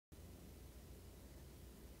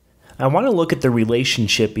I want to look at the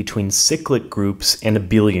relationship between cyclic groups and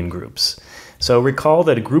abelian groups. So recall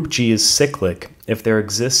that a group G is cyclic if there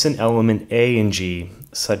exists an element A in G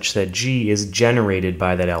such that G is generated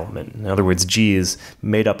by that element. In other words, G is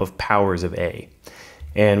made up of powers of A.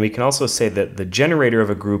 And we can also say that the generator of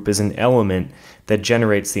a group is an element that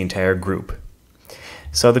generates the entire group.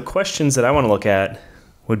 So the questions that I want to look at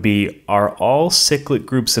would be, are all cyclic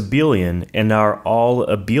groups abelian, and are all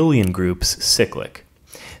abelian groups cyclic?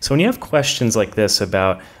 So when you have questions like this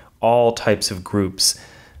about all types of groups,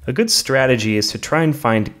 a good strategy is to try and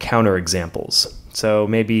find counterexamples. So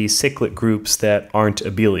maybe cyclic groups that aren't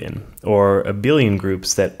abelian, or abelian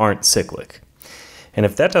groups that aren't cyclic. And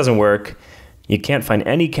if that doesn't work, you can't find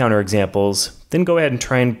any counterexamples, then go ahead and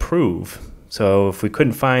try and prove. So if we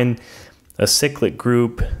couldn't find a cyclic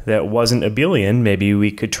group that wasn't abelian, maybe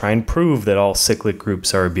we could try and prove that all cyclic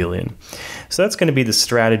groups are abelian. So that's going to be the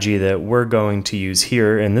strategy that we're going to use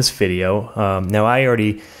here in this video. Now I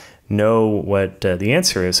already know what the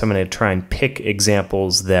answer is, so I'm going to try and pick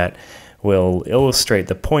examples that will illustrate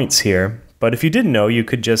the points here. But if you didn't know, you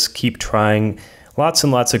could just keep trying lots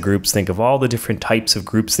and lots of groups, think of all the different types of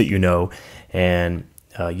groups that you know, and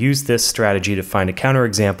use this strategy to find a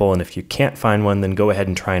counterexample, and if you can't find one, then go ahead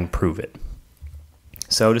and try and prove it.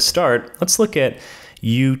 So to start, let's look at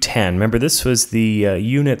U10. Remember, this was the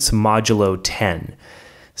units modulo 10.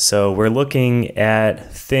 So we're looking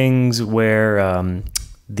at things where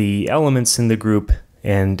the elements in the group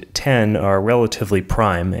and 10 are relatively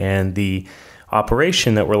prime, and the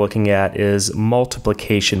operation that we're looking at is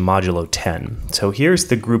multiplication modulo 10. So here's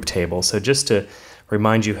the group table. So just to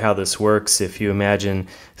remind you how this works, if you imagine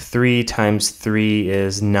 3 times 3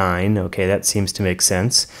 is 9, okay, that seems to make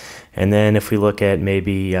sense. And then if we look at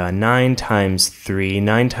maybe 9 times 3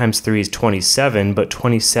 is 27, but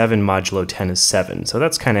 27 modulo 10 is 7. So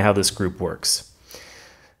that's kind of how this group works.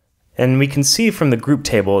 And we can see from the group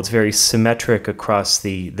table, it's very symmetric across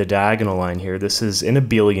the diagonal line here. This is an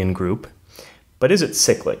abelian group, but is it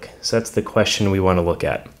cyclic? So that's the question we want to look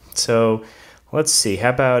at. So let's see,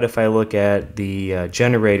 how about if I look at the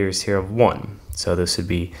generators here of 1? So this would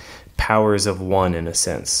be powers of 1 in a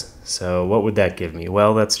sense. So what would that give me?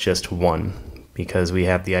 Well, that's just 1, because we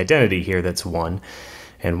have the identity here that's 1,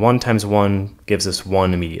 and 1 times 1 gives us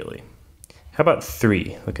 1 immediately. How about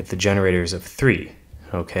 3? Look at the generators of 3.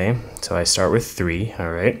 Okay, so I start with 3,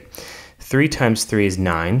 all right. 3 times 3 is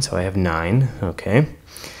 9, so I have 9, okay.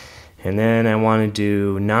 And then I want to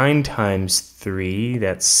do 9 times 3,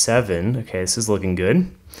 that's 7. Okay, this is looking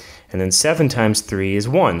good. And then 7 times 3 is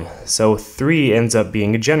 1. So 3 ends up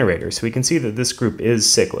being a generator. So we can see that this group is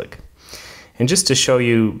cyclic. And just to show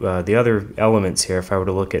you the other elements here, if I were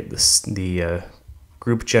to look at this, the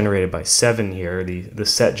group generated by 7 here, the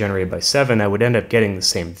set generated by 7, I would end up getting the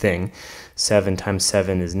same thing. 7 times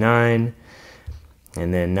 7 is 9.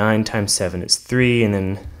 And then 9 times 7 is 3.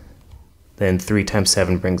 And then 3 times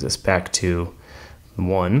 7 brings us back to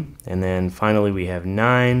 1. And then finally we have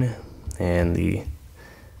 9. And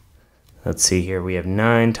let's see here, we have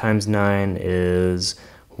 9 times 9 is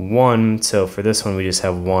 1. So for this one we just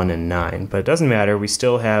have 1 and 9. But it doesn't matter, we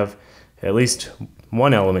still have at least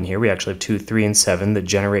one element here. We actually have 2, 3, and 7 that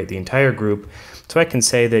generate the entire group. So I can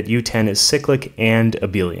say that U10 is cyclic and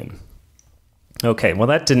abelian. Okay, well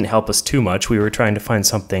that didn't help us too much. We were trying to find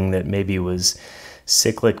something that maybe was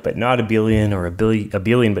cyclic but not abelian, or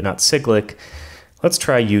abelian but not cyclic. Let's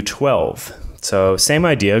try U12. So same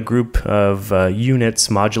idea, group of units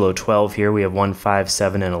modulo 12 here. We have 1, 5,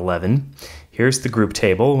 7, and 11. Here's the group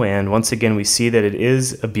table, and once again we see that it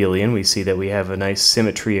is abelian. We see that we have a nice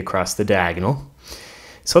symmetry across the diagonal.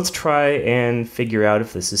 So let's try and figure out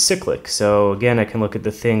if this is cyclic. So again, I can look at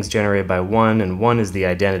the things generated by 1, and 1 is the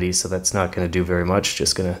identity, so that's not going to do very much,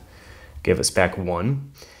 just going to give us back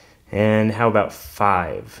 1. And how about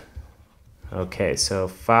 5? Okay, so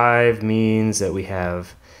 5 means that we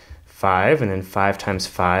have 5, and then 5 times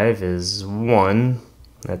 5 is 1.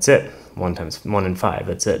 That's it. 1 times 1 and 5,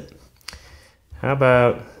 that's it. How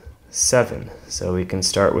about 7? So we can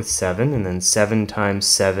start with 7, and then 7 times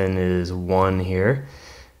 7 is 1 here.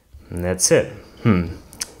 And that's it. All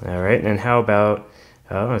right, and how about,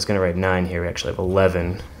 oh, I was going to write 9 here. We actually have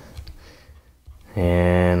 11.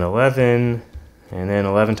 And 11, and then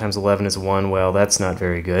 11 times 11 is 1. Well, that's not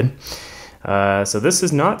very good. So this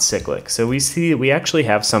is not cyclic. So we see that we actually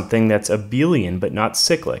have something that's abelian but not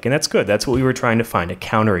cyclic, and that's good. That's what we were trying to find, a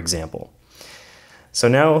counterexample. So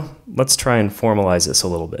now let's try and formalize this a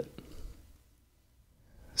little bit.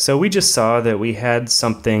 So we just saw that we had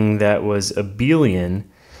something that was abelian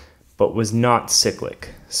but was not cyclic.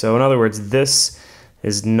 So in other words, this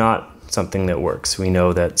is not something that works. We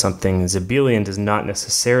know that something is abelian does not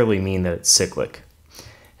necessarily mean that it's cyclic.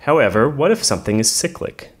 However, what if something is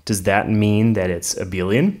cyclic? Does that mean that it's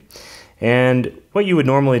abelian? And what you would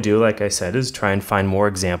normally do, like I said, is try and find more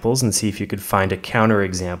examples and see if you could find a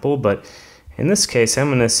counterexample. But in this case, I'm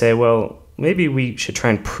going to say, well, maybe we should try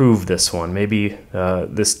and prove this one. Maybe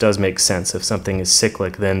this does make sense. If something is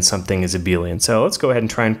cyclic, then something is abelian. So let's go ahead and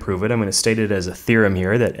try and prove it. I'm going to state it as a theorem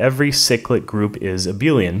here that every cyclic group is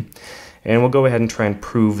abelian. And we'll go ahead and try and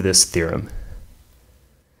prove this theorem.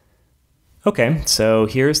 Okay, so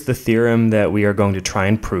here's the theorem that we are going to try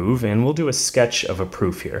and prove, and we'll do a sketch of a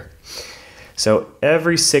proof here. So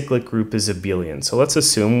every cyclic group is abelian. So let's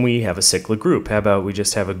assume we have a cyclic group. How about we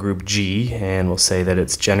just have a group G, and we'll say that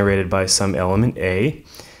it's generated by some element A.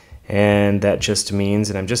 And that just means,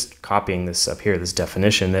 and I'm just copying this up here, this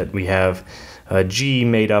definition, that we have a G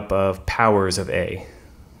made up of powers of A.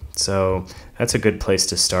 So that's a good place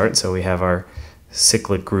to start. So we have our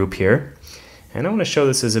cyclic group here. And I want to show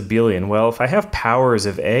this as abelian. Well, if I have powers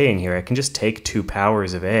of A in here, I can just take two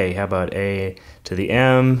powers of A. How about A to the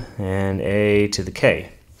M and A to the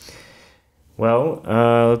K? Well,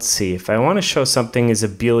 let's see. If I want to show something as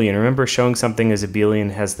abelian, remember showing something as abelian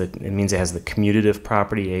means it has the commutative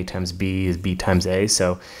property. A times B is B times A.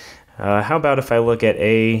 So how about if I look at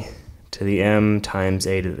A to the M times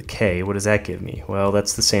A to the K? What does that give me? Well,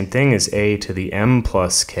 that's the same thing as A to the M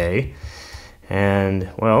plus K. And,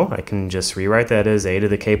 well, I can just rewrite that as A to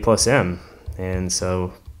the K plus M. And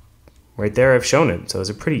so right there I've shown it. So it's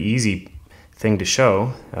a pretty easy thing to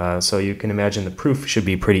show. So you can imagine the proof should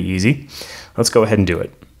be pretty easy. Let's go ahead and do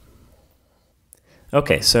it.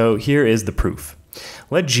 Okay, so here is the proof.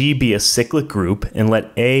 Let G be a cyclic group and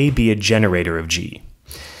let A be a generator of G.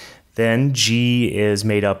 Then G is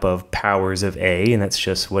made up of powers of A, and that's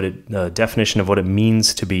just what definition of what it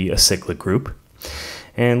means to be a cyclic group.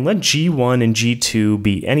 And let G1 and G2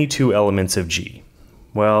 be any two elements of G.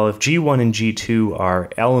 Well, if G1 and G2 are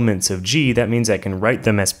elements of G, that means I can write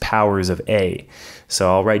them as powers of A.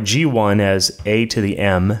 So I'll write G1 as A to the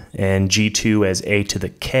M and G2 as A to the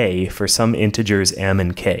K for some integers M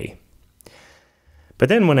and K. But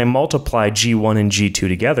then when I multiply G1 and G2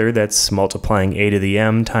 together, that's multiplying A to the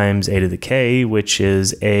M times A to the K, which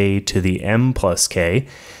is A to the M plus K.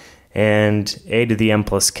 And A to the M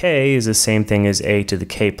plus K is the same thing as A to the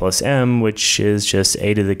K plus M, which is just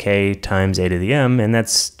A to the K times A to the M, and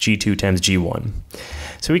that's G2 times G1.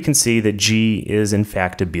 So we can see that G is in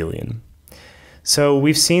fact abelian. So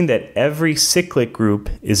we've seen that every cyclic group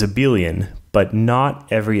is abelian, but not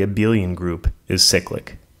every abelian group is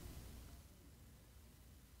cyclic.